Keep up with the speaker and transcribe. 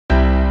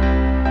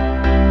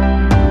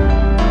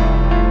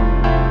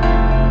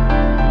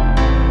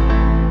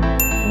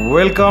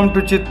Welcome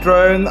to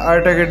Chitrayan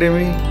Art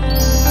Academy.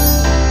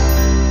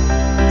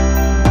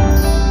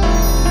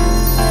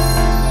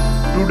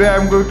 Today I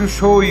am going to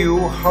show you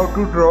how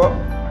to draw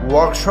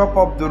workshop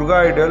of Durga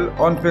idol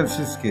on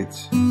pencil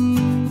sketch.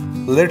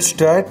 Let's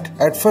start.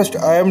 At first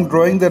I am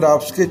drawing the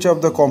rough sketch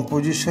of the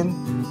composition.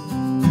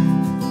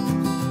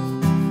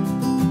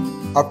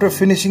 After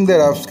finishing the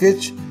rough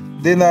sketch,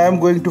 then I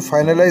am going to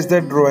finalize the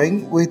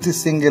drawing with a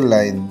single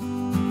line.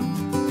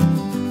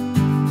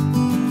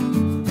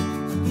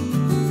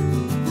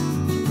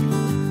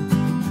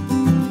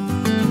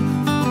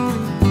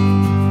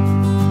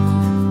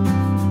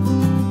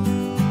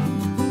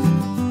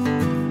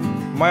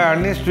 My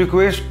earnest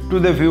request to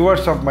the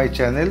viewers of my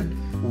channel,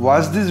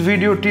 watch this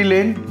video till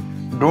end.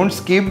 Don't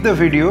skip the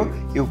video.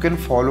 You can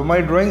follow my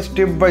drawing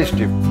step by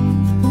step.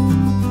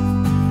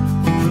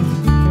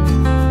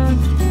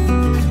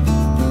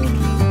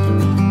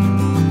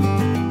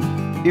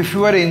 If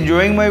you are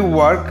enjoying my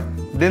work,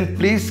 then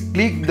please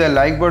click the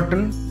like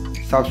button,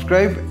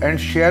 subscribe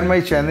and share my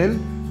channel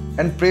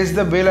and press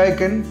the bell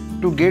icon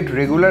to get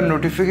regular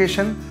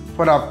notification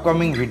for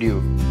upcoming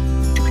video.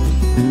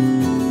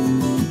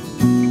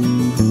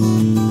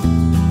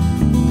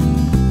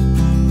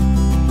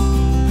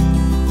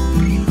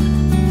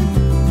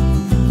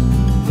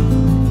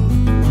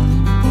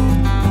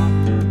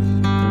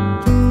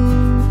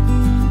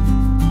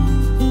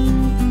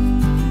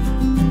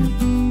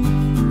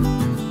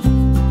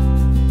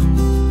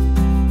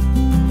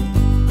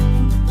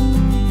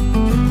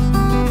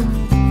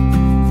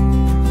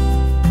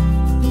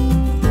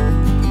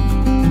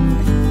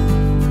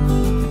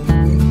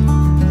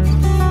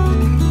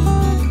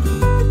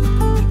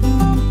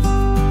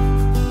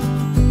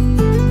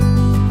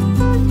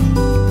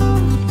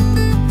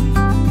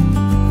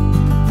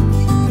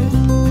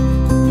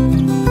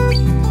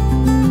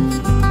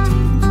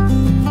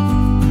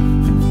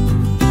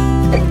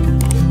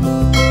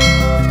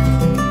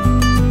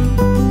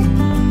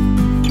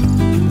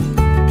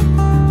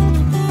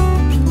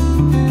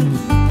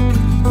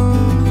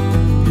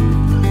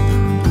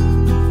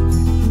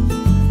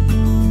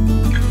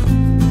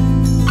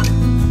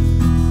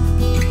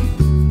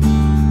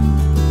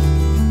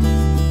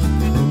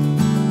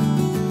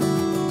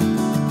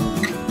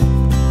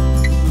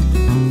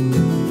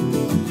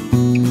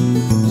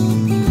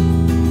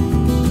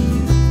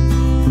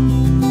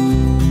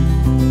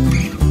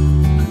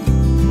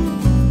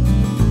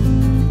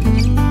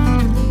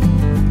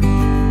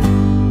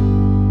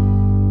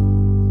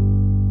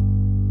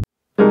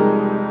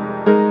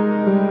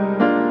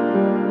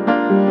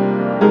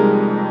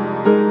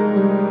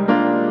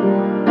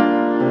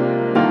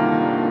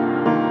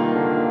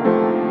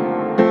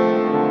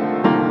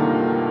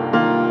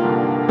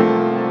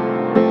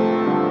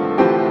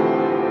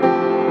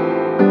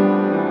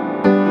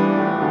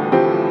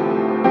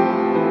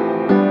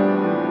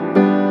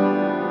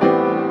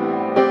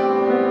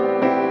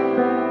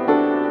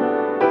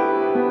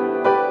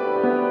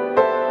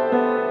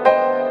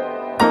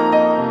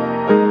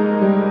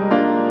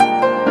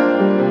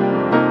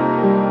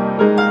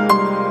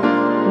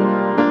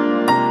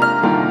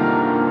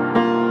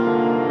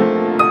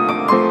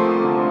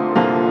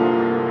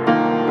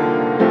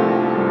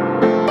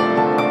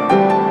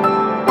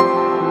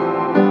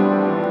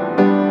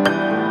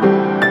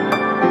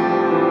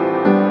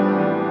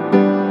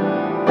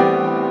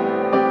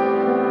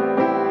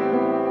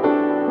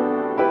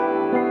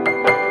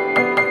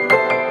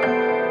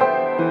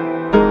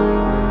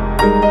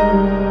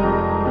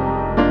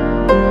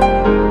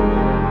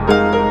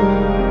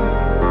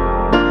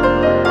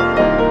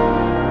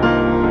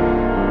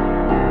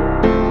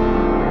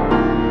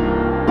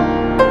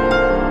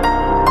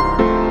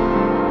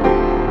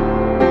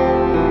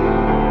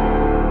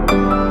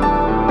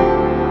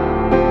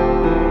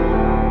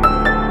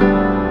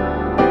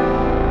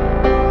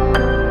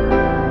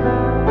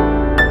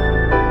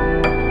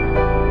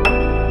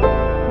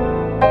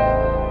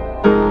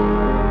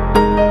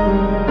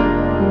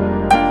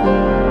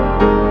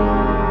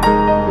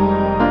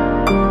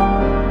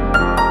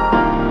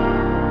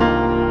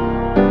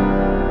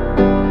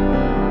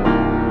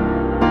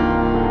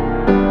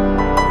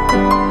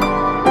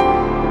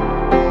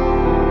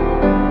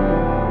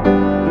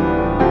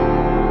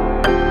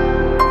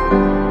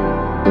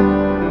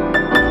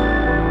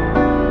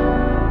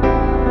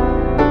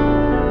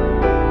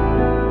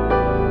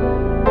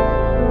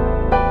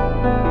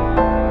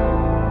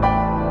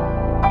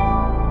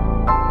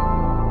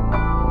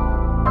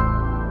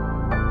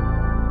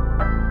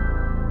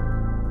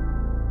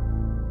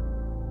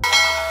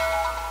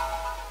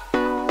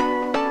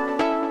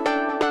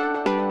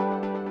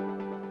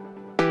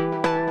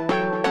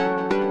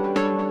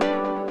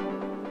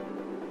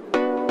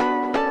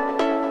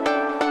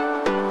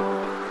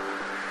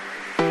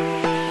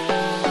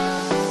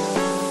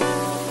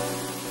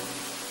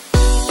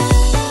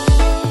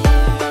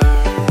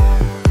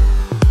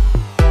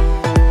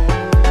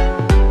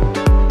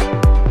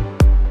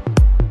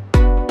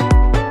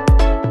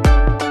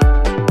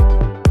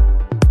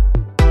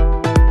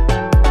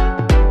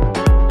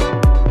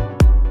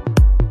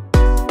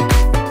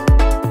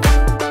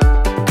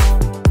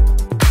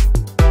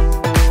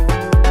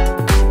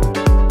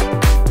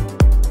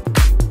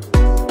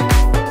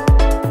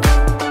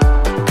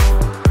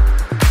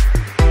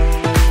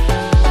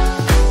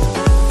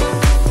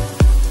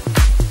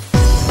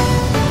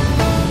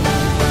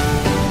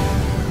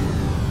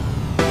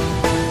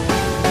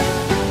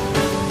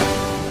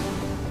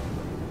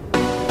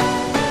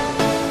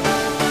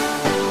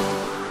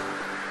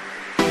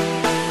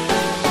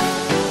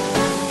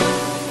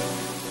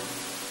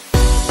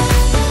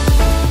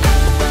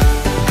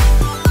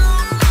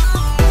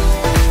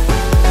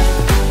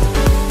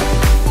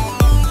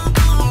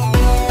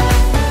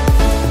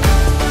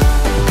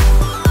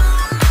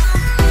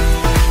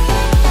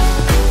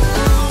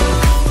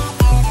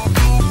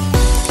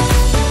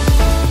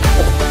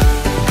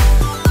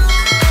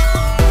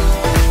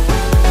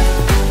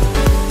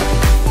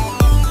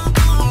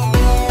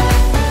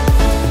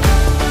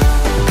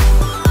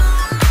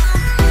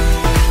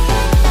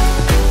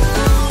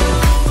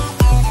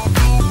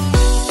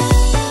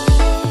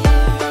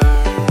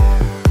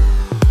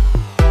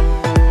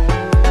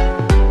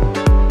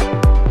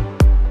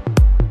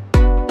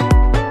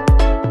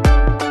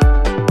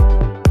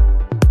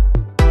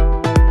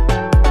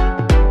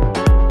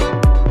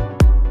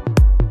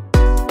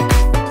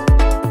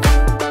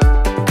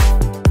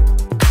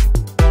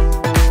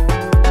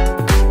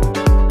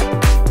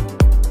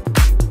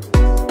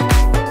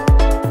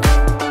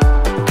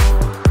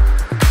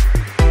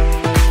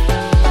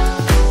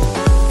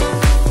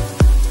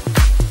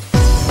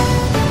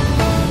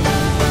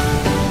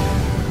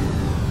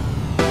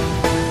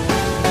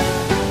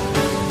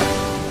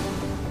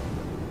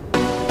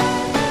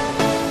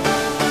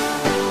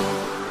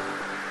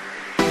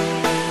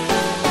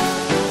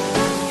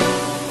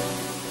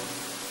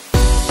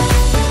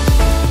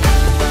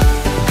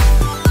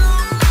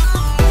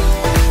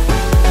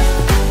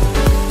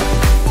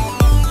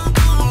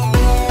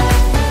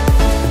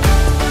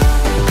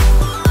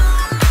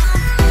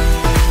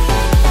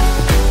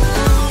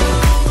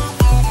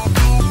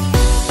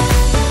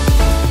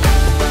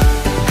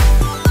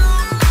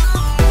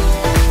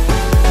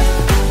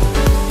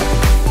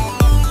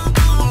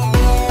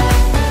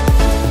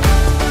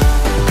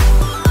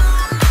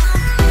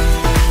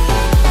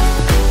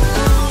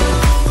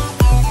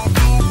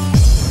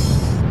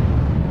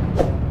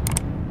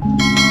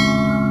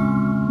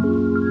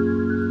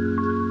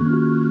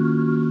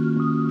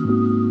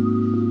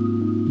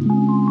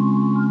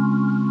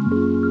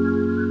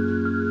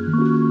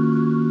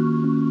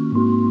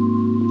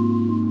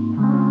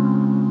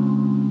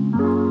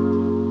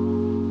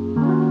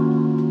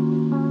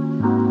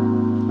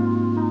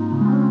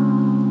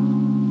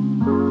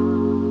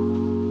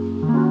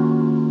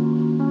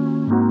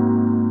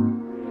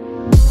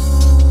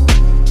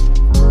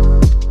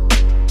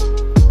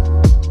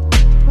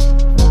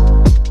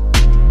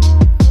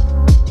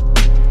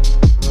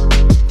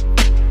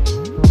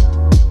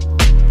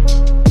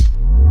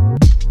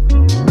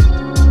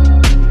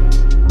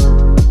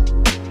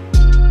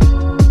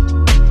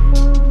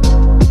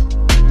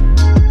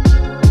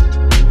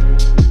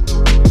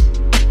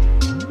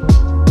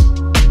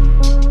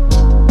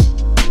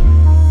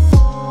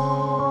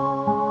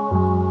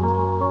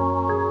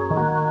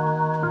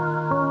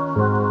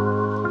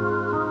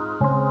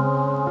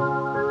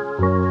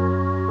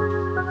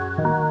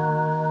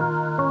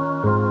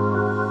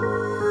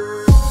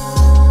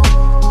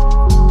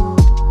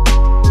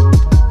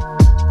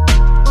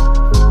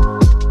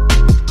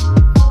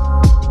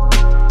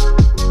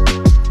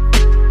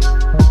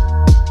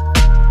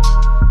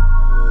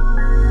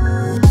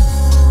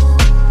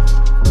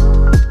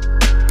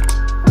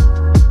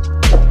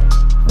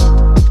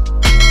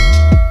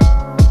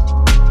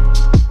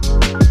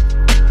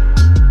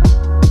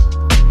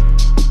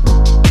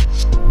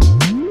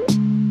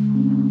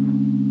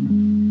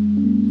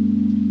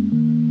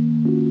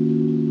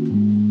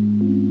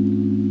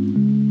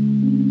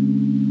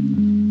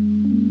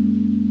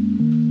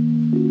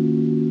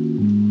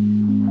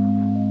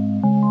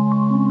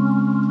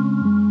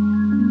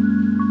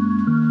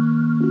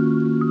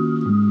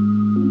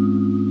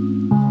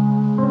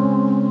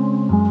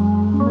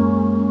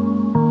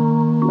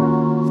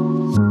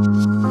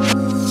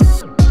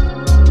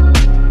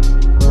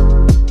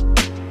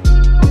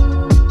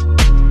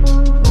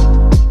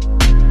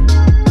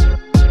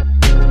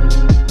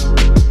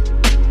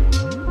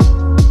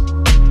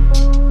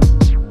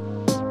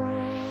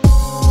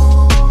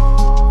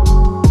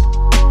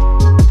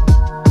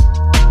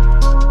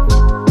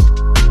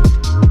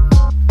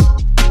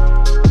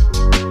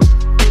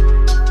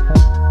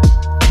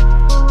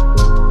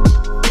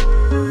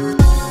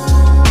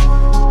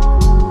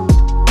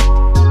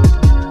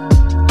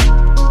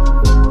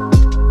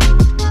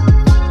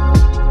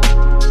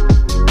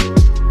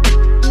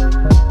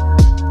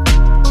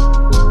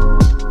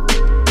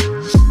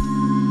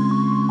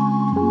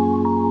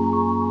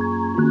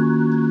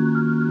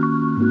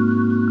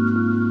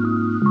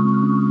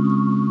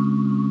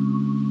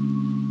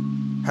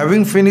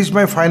 Having finished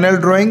my final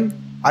drawing,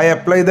 I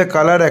apply the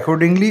color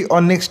accordingly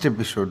on next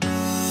episode.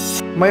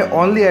 My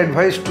only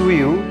advice to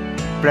you,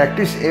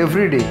 practice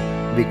every day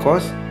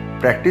because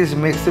practice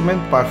makes the man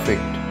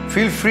perfect.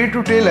 Feel free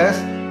to tell us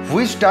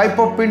which type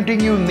of painting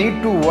you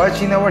need to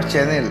watch in our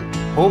channel.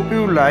 Hope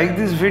you like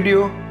this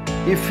video.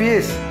 If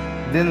yes,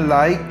 then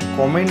like,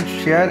 comment,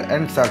 share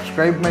and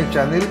subscribe my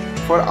channel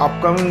for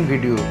upcoming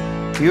video.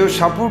 Your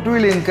support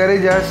will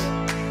encourage us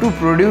to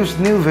produce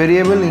new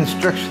variable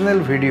instructional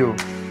video.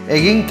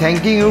 Again,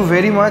 thanking you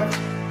very much.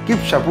 Keep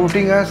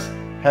supporting us.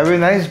 Have a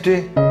nice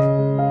day.